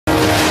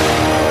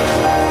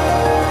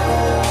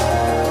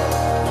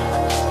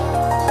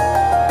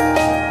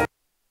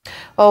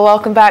Well,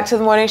 welcome back to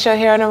the morning show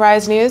here on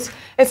Arise News.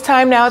 It's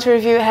time now to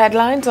review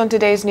headlines on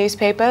today's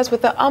newspapers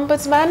with the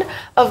Ombudsman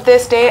of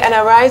This Day and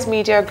Arise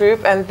Media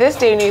Group and This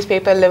Day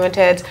Newspaper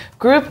Limited's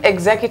Group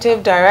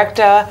Executive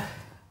Director,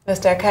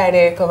 Mr.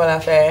 Kayode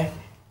Komolafe.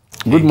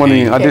 Good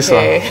morning,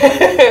 Adisa.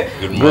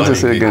 Good morning. Good to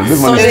see you again. Good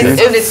morning,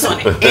 Steve. It's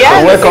sunny.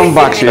 Yeah. Welcome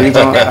back, Shirley. I've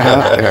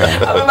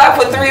been back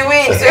for 3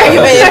 weeks. Where have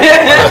you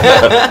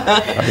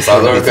been?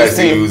 South Africa is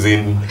still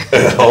using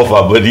half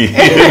our body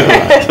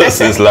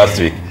since last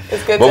week.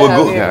 It's good But to we'll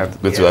have go. you. Yeah,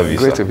 good to have you.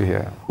 Great Sir. to be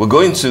here. We're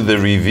going to the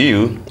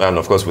review, and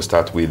of course, we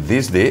start with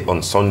This Day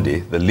on Sunday.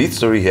 The lead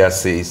story here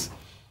says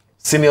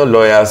senior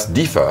lawyers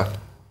differ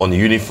on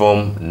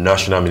uniform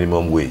national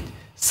minimum wage,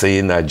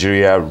 saying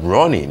Nigeria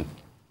running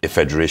a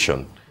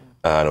federation.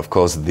 And of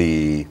course,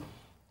 the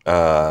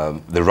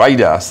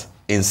riders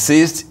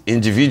insist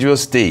individual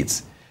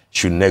states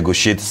should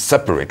negotiate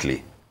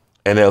separately.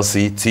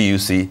 NLC,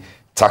 TUC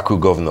tackle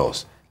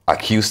governors,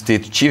 accuse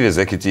state chief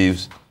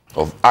executives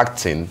of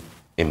acting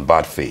in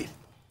bad faith.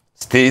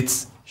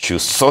 States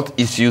should sort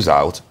issues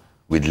out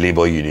with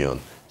labor union,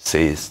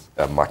 says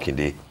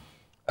Makinde.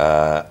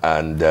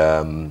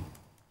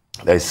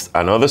 There's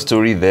another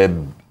story there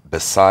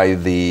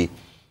beside the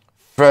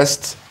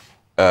first,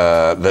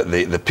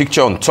 the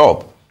picture on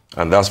top,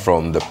 and that's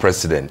from the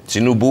president.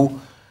 Tinubu,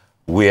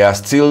 we are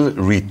still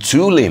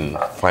retooling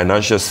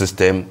financial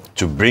system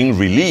to bring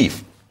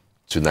relief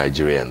to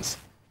Nigerians.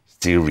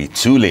 Still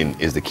retooling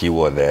is the key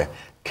word there,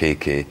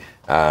 KK.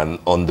 And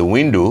on the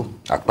window,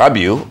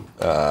 Akpabio,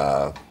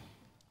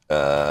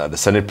 the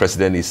Senate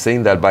president, is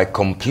saying that by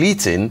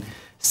completing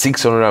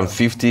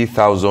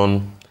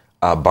 650,000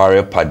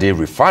 barrel per day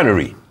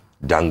refinery,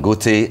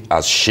 Dangote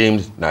has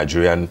shamed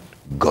Nigerian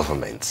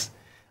government.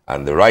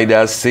 And the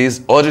rider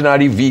says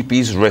ordinary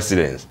VP's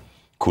residence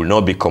could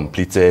not be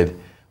completed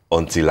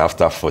until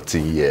after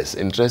 14 years.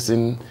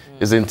 Interesting,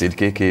 isn't it,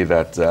 KK,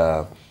 that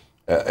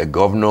a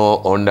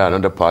governor under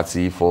another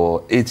party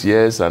for 8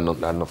 years, and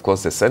of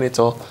course a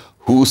senator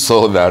who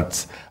saw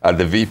that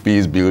the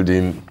VP's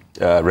building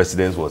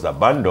residence was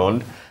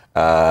abandoned,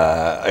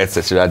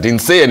 etc., didn't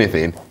say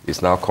anything.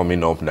 It's now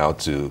coming up now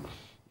to,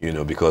 you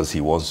know, because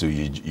he wants to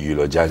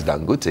eulogize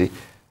Dangote,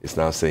 it's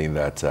now saying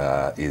that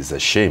it's a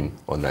shame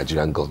on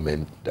Nigerian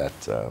government that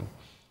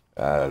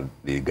the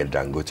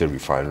Dangote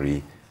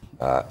refinery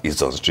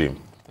is on stream.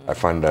 I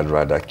find that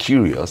rather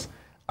curious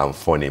and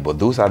funny, but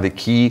those are the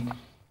key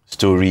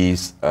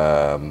stories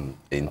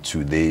in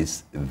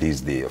today's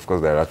This Day. Of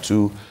course, there are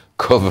two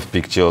cover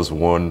pictures,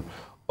 one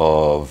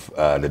of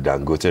the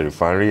Dangote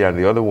refinery and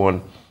the other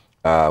one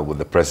with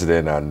the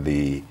president and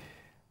the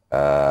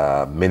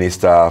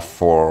minister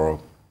for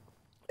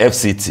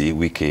FCT,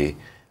 Wike,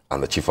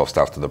 and the chief of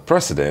staff to the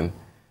president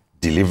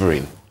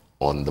delivering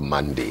on the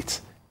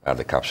mandate, as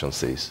the caption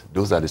says.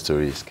 Those are the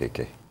stories,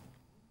 KK.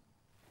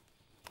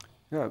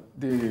 Yeah,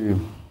 the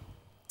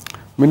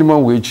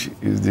minimum wage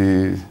is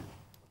the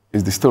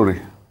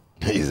story.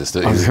 Is the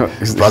story.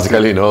 It's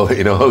practically in all the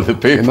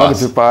papers. In all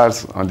the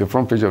papers, on the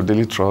front page of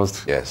Daily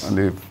Trust, yes, on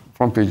the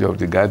front page of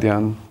The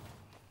Guardian,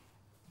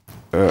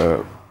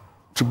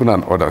 Tribune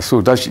and others.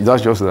 So that's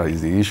just that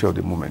is the issue of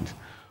the moment.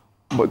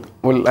 But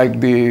well,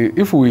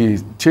 if we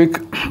take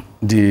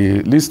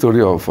the lead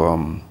story of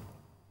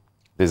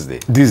This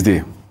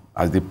Day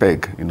as the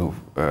peg,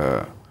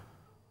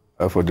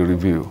 for the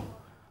review,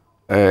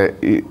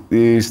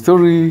 the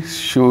story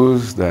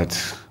shows that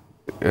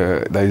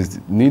there is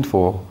need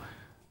for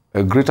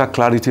a greater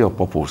clarity of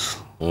purpose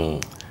in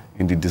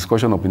the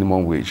discussion of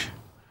minimum wage,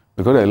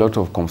 because there are a lot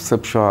of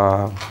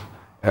conceptual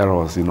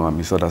errors, and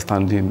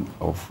misunderstanding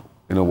of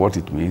what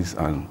it means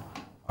and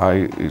how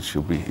it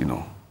should be,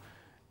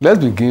 Let's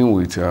begin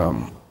with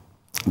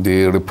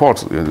the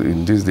report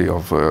in This Day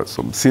of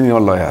some senior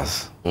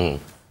lawyers,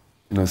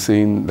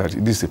 saying that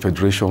this is a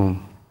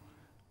federation,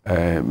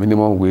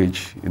 minimum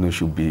wage,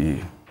 should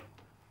be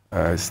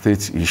a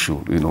state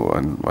issue,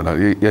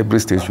 and every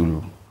state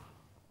should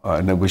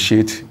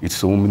negotiate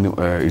its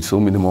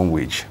own minimum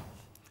wage.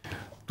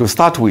 To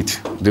start with,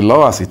 the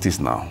law as it is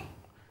now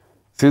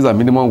says that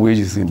minimum wage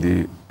is in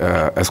the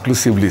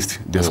exclusive list,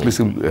 the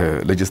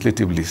exclusive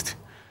legislative list.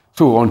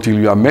 So until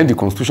you amend the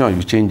constitution and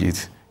you change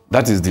it,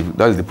 that is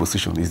the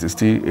position. It's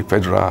still a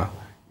federal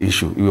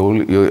issue.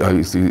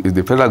 It's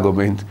the federal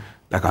government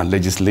that can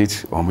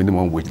legislate on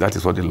minimum wage. That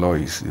is what the law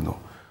is,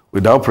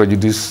 without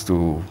prejudice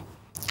to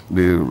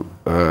the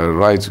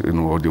right,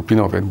 or the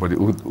opinion of anybody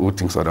who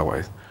thinks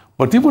otherwise.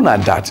 But even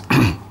at that,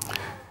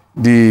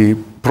 the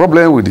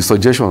problem with the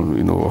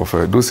suggestion, of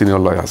those senior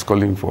lawyers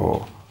calling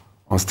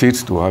on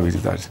states to have it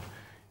is that,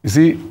 you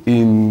see,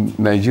 in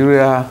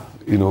Nigeria,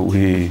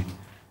 we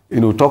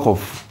talk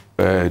of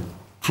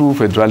true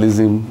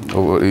federalism,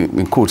 or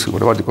in quotes,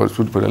 whatever they call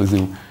true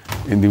federalism,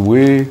 in the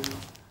way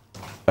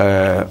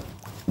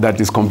that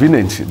is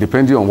convenient,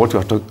 depending on what you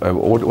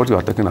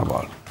are talking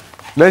about.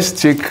 Let's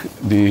take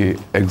the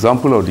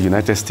example of the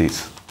United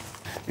States.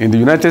 In the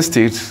United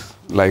States,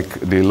 like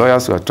the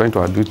lawyers who are trying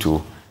to admit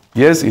to,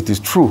 yes, it is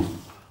true,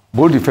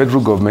 both the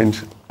federal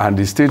government and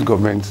the state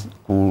government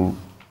could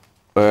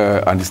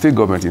and the state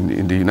government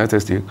in the United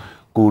States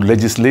could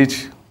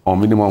legislate on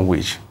minimum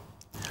wage.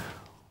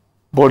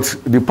 But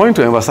the point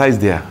to emphasize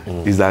there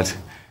is that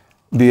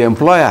the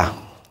employer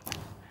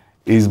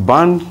is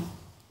bound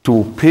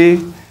to pay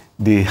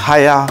the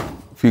higher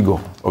figure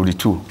of the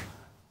two.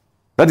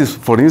 That is,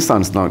 for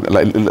instance, now,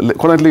 like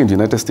currently in the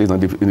United States,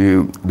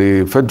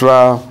 the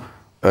federal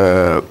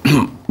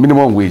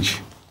minimum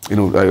wage,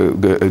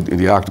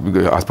 the act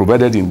as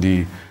provided in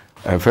the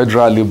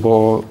Federal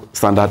Labor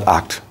Standard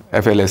Act,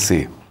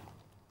 FLSA,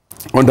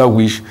 under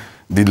which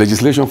the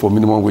legislation for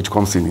minimum wage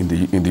comes in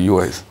the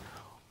U.S.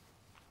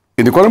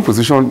 In the current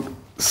position,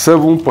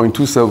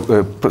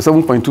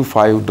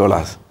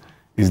 $7.25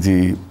 is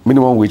the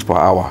minimum wage per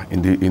hour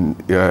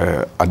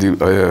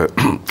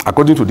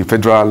according to the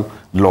federal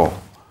law.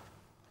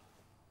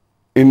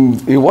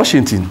 In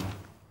Washington,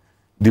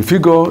 the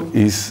figure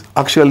is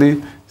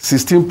actually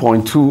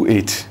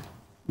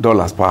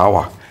 $16.28 per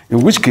hour.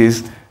 In which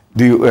case,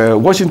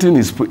 Washington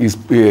is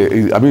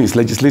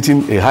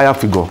legislating a higher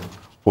figure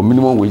for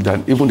minimum wage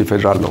than even the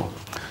federal law.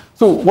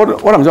 So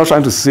what I'm just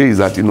trying to say is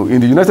that in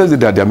the United States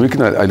they are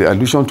making an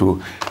allusion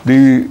to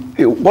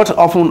what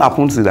often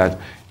happens is that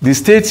the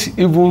state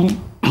even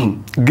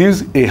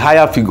gives a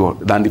higher figure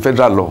than the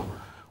federal law.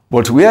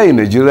 But where in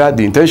Nigeria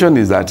the intention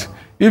is that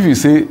if you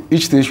say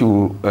each state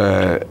should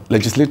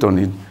legislate on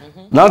it,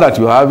 now that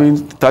you're having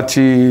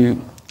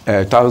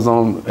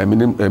 30,000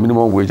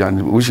 minimum wage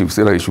and which you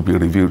say that it should be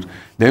reviewed,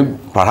 then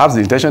perhaps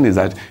the intention is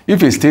that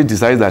if a state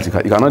decides that it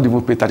cannot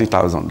even pay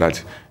 30,000,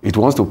 that it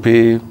wants to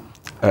pay, it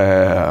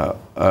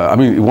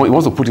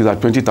wants to put it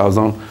at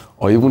 20,000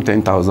 or even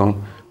 10,000,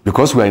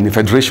 because we are in a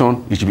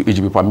federation, it should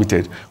be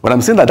permitted. But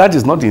I'm saying that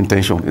is not the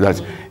intention. That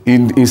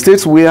in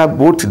states where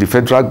both the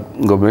federal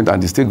government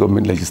and the state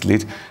government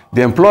legislate,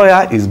 the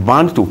employer is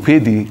bound to pay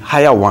the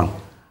higher one.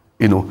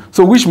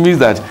 So which means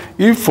that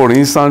if, for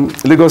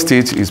instance, Lagos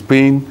State is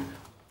paying,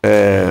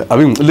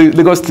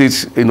 Lagos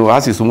State,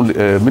 has its own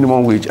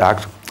minimum wage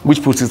act, which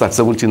puts it at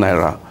 70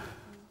 naira.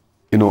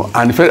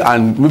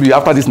 And maybe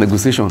after this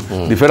negotiation,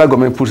 the federal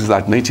government puts it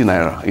at 90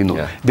 naira.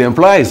 The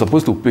employer is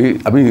supposed to pay.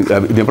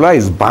 The employer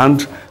is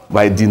bound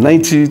by the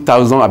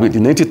 90,000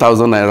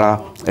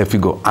 naira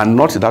figure, and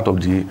not that of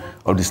the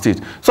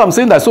state. So I'm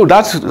saying that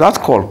that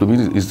call to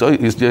me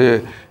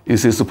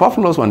is a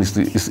superfluous one.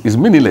 Is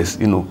meaningless.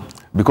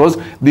 Because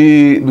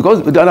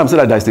I'm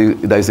saying that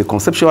there is a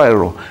conceptual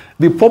error.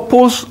 The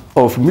purpose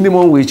of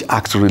minimum wage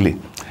act really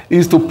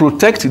is to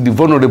protect the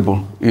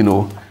vulnerable.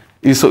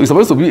 It's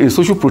supposed to be a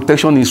social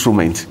protection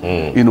instrument,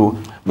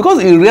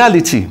 because in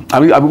reality,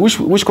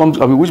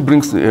 which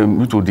brings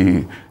me to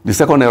the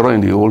second error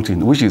in the whole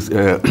thing, which is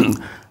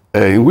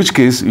in which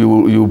case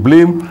you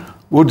blame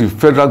both the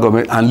federal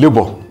government and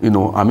labor,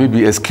 and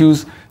maybe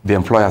excuse the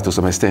employer to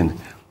some extent.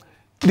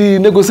 The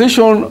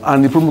negotiation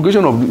and the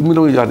promulgation of the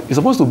minimum wage act is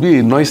supposed to be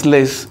a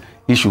noiseless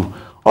issue.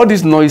 All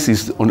this noise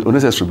is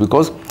unnecessary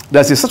because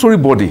there's a statutory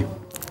body,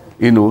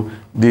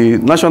 the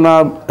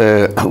National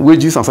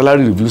Wages and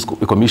Salary Reviews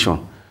Commission,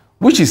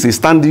 which is a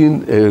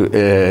standing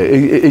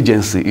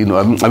agency,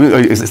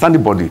 it's a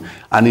standing body,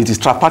 and it is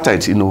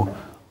tripartite,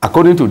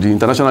 according to the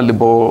International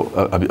Labour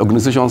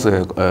Organization's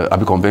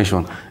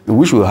Convention, in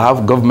which we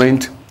have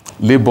government,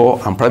 labor,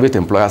 and private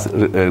employers.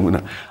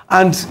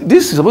 And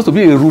this is supposed to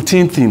be a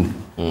routine thing,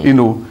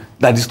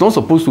 that is not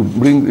supposed to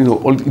bring,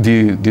 all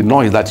the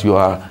noise that you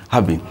are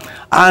having.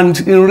 And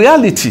in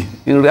reality,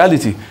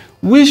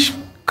 which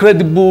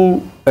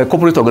credible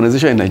corporate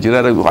organization in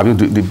Nigeria,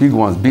 the big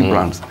ones, big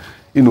brands,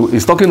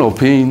 is talking of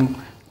paying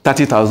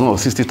 30,000 or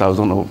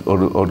 60,000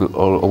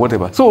 or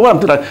whatever. So what I'm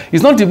doing that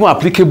it's not even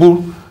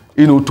applicable,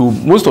 to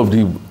most of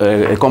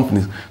the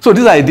companies. So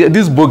this idea,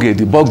 this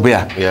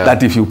bugbear,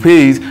 that if you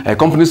pay it,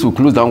 companies will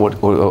close down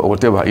or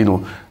whatever.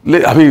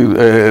 Let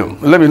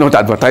me not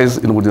advertise.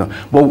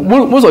 But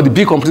most of the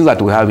big companies that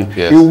we're having,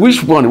 in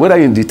which one, whether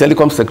in the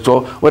telecom sector,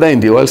 whether in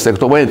the oil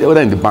sector,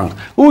 whether in the bank,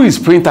 who is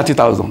paying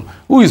 30,000?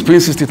 Who is paying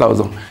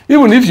 60,000?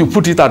 Even if you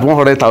put it at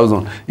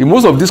 100,000, in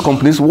most of these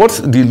companies,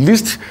 what the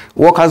least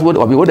workers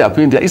what they are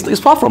paying there is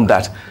far from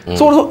that.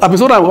 So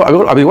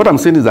what I'm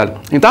saying is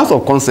that in terms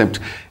of concept,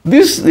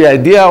 the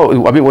idea,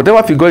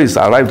 whatever figure is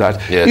arrived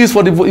at, is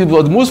for the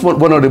most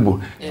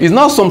vulnerable. It's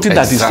not something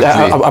that is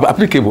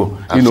applicable.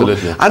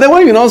 Absolutely. And then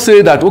when you now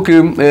say that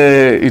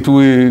it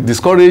will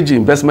discourage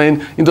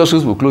investment,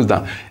 industries will close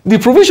down. The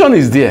provision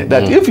is there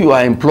that if you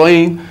are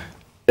employing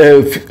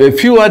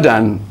fewer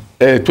than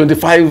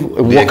 25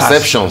 workers. The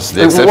exceptions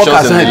in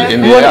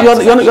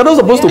the you're not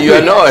supposed to pay.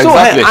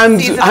 Exactly. And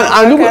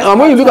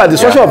when you look at the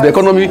structure of the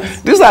economy,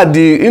 these are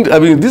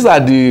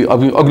the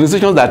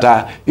organizations that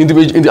are in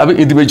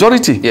the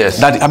majority. Yes.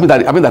 That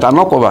are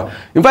not covered.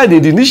 In fact,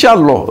 in the initial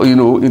law,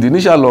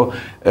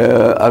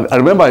 I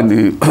remember in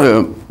the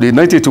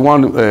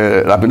 1981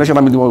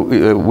 National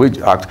Minimum Wage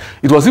Act,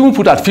 it was even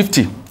put at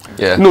 50.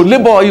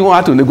 Labor even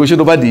had to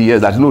negotiate over the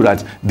years that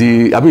that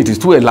it is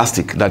too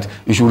elastic, that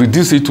you should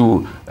reduce it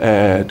to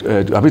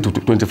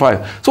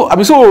 25. So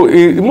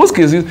in most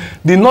cases,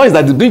 the noise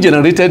that is being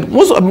generated,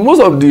 most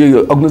of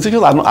the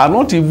organizations are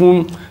not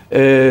even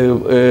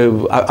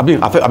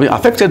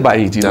affected by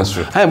it. That's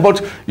true.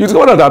 But you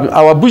discover that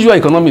our bourgeois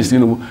economists,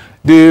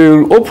 they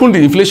open the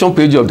inflation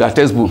page of their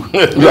textbook.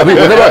 Whenever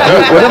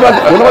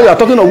you are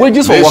talking of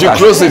wages for workers, should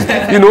close it.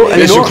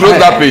 They should close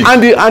that page.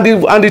 And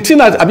the thing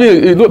that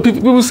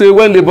people say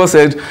when labor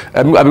said,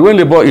 when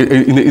labor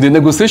in a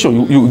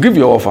negotiation, you give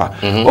your offer.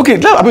 Okay,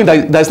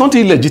 there is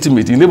nothing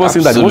illegitimate in labor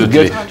saying that they want to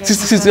get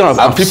 60 and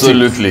 50.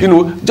 Absolutely.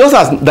 Just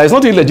as there is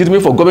nothing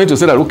illegitimate for government to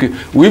say that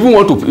we even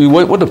want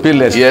to pay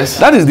less. Yes.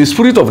 That is the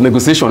spirit of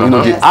negotiation.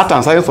 The art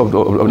and science of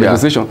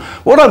negotiation.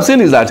 What I'm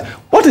saying is that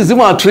what is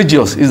even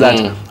outrageous is that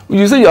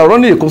you say you are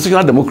running a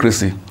constitutional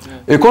democracy,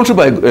 a country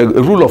by a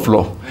rule of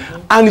law,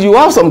 and you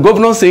have some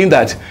governors saying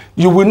that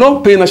you will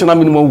not pay national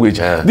minimum wage.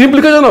 The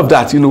implication of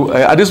that,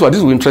 this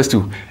will interest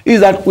you, is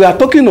that we are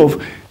talking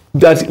of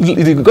that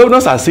the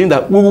governors are saying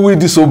that we will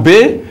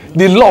disobey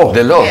the law.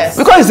 The law. Yes.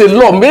 Because it's a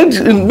law made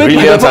by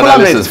the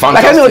parliament,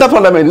 like any other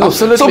parliament.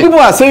 Absolutely. So people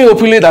are saying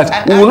openly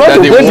that we will not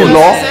obey the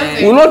law,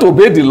 we will not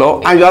obey the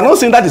law, and you are not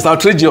saying that is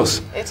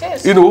outrageous. It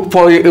is.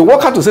 For a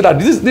worker to say that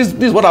this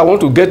is what I want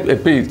to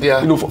get paid,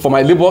 for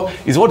my labor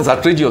is what is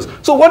outrageous.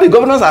 So what the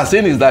governors are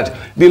saying is that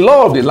the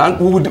law of the land,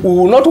 we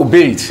will not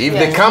obey it. If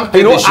they can't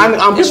pay, they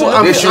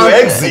should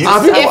exit so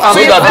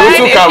that those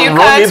who can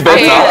run it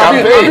better.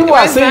 And people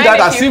are saying that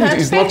as if it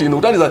is not,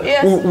 that is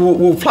that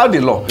we flout the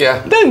law.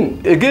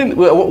 Then again,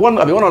 one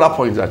other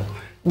point is that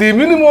the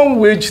minimum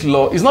wage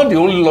law is not the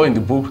only law in the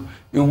book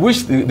in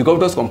which the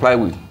governors comply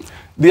with.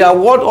 They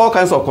award all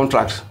kinds of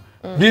contracts,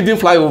 building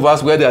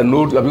flyovers where they are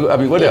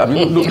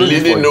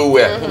leading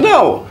nowhere.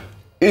 Now,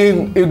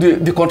 in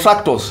the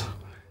contractors,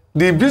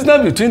 the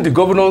business between the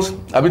governors,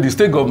 the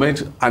state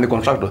government and the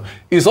contractor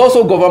is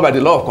also governed by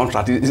the law of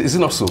contract. Is it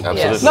not so?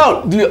 Absolutely.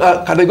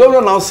 Now, can the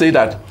governor now say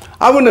that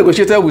having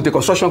negotiated with a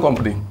construction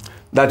company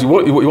that you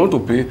want to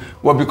pay,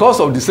 well,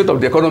 because of the state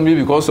of the economy,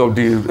 because of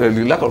the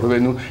lack of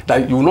revenue,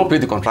 that you will not pay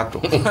the contractor.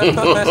 and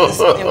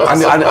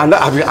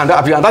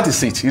that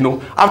is it,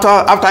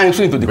 after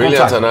entering into the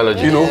contract,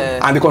 analogy.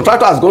 And the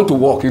contractor has gone to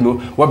work,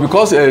 well,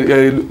 because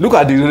look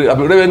at the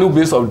revenue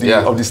base of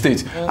the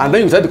state, and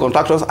then you tell the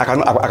contractors, I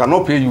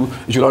cannot pay you.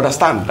 You should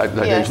understand that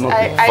there is not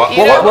pay. But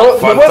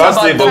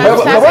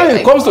when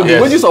it comes to the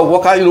wages of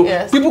worker,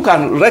 people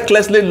can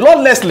recklessly,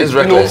 lawlessly,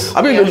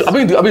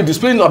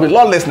 displaying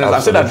lawlessness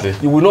and say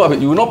that you will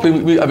not pay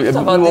me.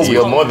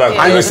 You're more than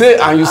and you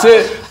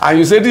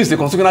say this is the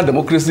constitutional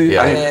democracy,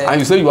 and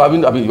you say you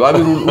having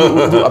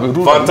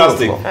rule.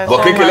 Fantastic.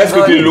 But Keke, let's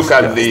quickly look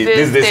at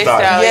this day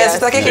style. Yes,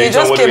 Keke, you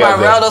just came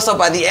and round us up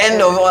at the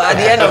end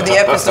of the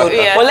episode.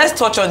 Well, let's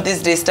touch on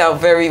this day style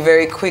very,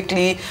 very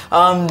quickly.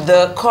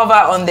 The cover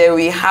on there,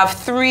 we have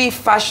 3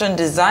 fashion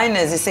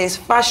designers. It says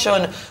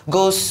fashion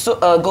goes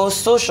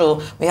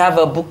social. We have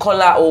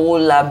Bukola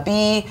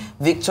Owolabi,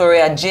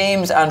 Victoria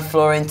James, and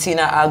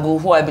Florentina Agu,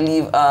 who I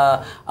believe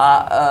are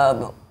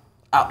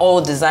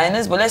all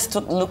designers. But let's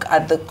look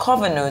at the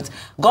cover notes.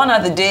 Gone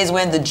are the days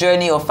when the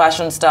journey of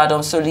fashion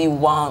stardom solely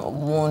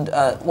wound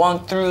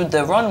through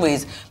the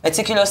runways,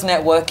 meticulous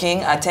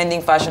networking,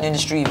 attending fashion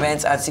industry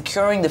events, and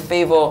securing the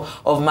favor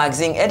of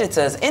magazine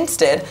editors.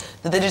 Instead,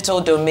 the digital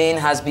domain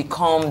has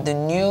become the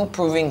new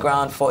proving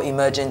ground for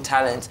emerging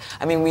talent.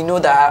 We know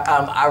that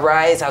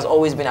Arise has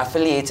always been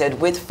affiliated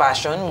with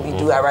fashion. We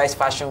do Arise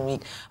Fashion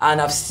Week, and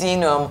I've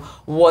seen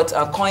what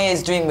Konya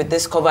is doing with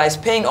this cover is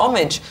paying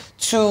homage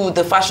to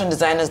the fashion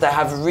designers that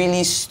have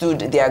really stood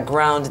their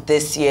ground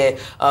this year.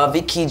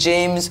 Vicky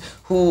James,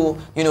 who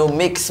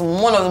makes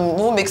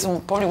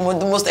probably one of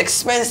the most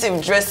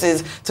expensive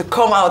dresses to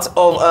come out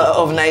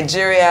of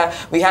Nigeria.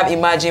 We have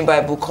Imagine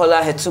by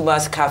Bukola,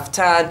 Hetuba's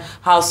Kaftan,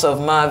 House of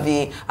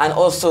Mavi, and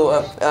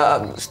also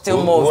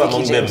still more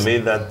Vicky James. Who among them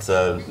made that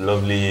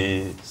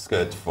lovely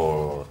skirt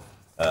for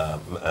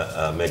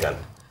Megan?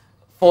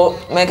 For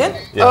Megan?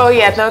 Yeah. Oh,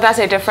 yeah, no, that's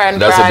a different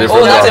brand. That's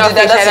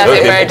a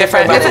very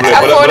different brand. But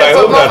I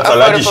hope that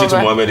Alhaji Shitu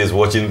Mohammed is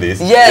watching this.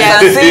 Yes,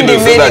 I'm seeing the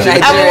Made in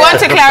Nigeria. And we want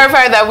to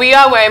clarify that we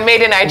are wearing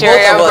Made in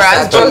Nigeria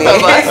brands, both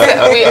of us.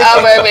 We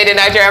are wearing Made in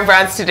Nigerian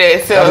brands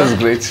today. So that is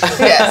great.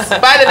 Yes,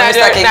 buy the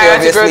Nigerian Naira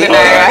to grow the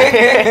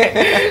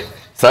Naira.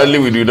 Sadly,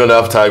 we do not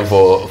have time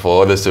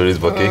for other stories,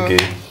 but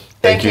Keke,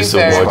 thank you so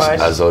much,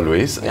 as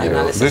always.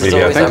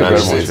 Brilliant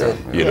analysis.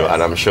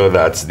 And I'm sure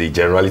that the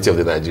generality of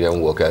the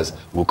Nigerian workers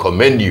will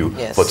commend you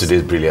for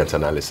today's brilliant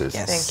analysis.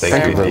 Yes.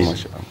 Thank you very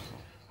much.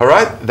 All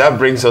right, that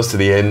brings us to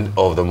the end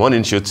of the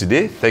morning show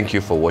today. Thank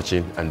you for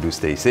watching, and do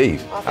stay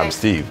safe. I'm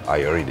Steve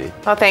Ayoride.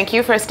 Well, thank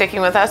you for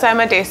sticking with us. I'm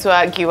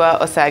Adesua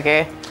Giwa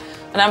Osage.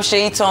 And I'm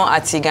Sheiton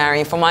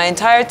Atigari. From my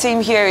entire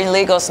team here in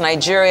Lagos,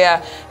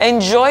 Nigeria,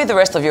 enjoy the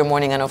rest of your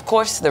morning and, of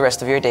course, the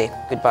rest of your day.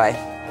 Goodbye.